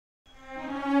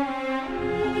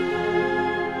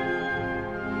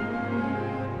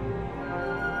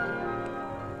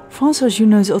François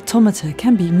Junot's automata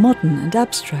can be modern and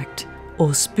abstract, or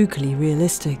spookily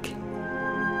realistic.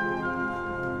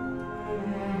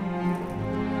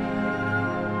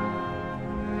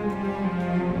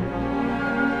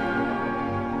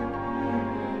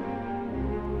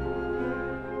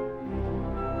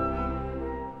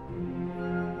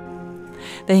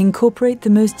 They incorporate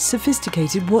the most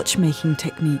sophisticated watchmaking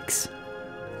techniques.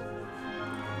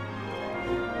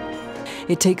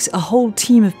 It takes a whole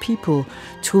team of people,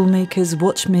 toolmakers,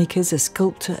 watchmakers, a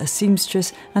sculptor, a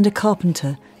seamstress and a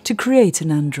carpenter, to create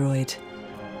an android.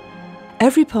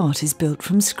 Every part is built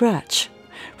from scratch,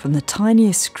 from the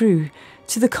tiniest screw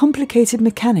to the complicated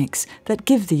mechanics that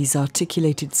give these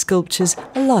articulated sculptures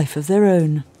a life of their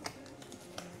own.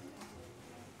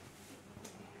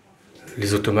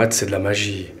 Les automates, c'est de la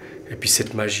magie. Et puis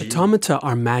cette magie... Automata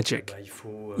are magic.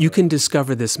 You can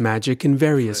discover this magic in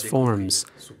various forms,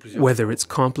 whether it's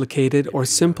complicated or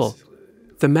simple.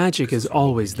 The magic is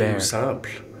always there.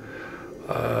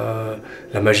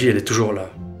 La magie, elle est toujours là.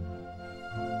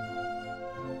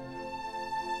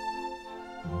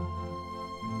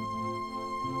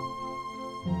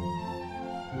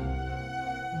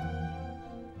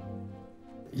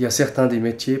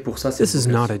 This is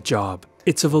not a job.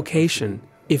 It's a vocation.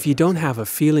 If you don't have a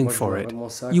feeling for it,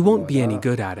 you won't be any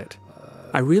good at it.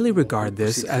 I really regard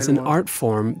this as an art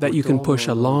form that you can push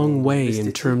a long way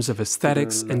in terms of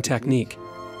aesthetics and technique.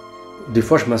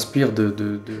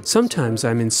 Sometimes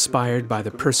I'm inspired by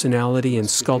the personality and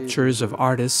sculptures of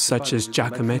artists such as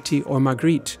Giacometti or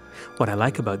Magritte. What I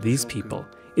like about these people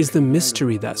is the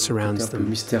mystery that surrounds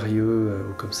them.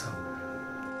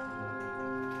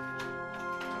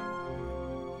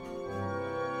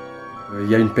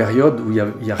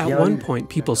 At one point,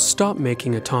 people stopped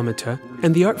making automata,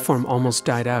 and the art form almost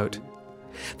died out.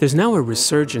 There's now a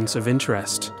resurgence of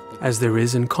interest, as there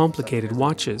is in complicated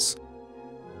watches.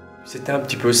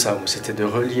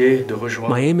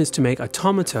 My aim is to make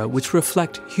automata which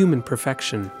reflect human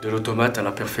perfection. De l'automate à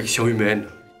la perfection humaine.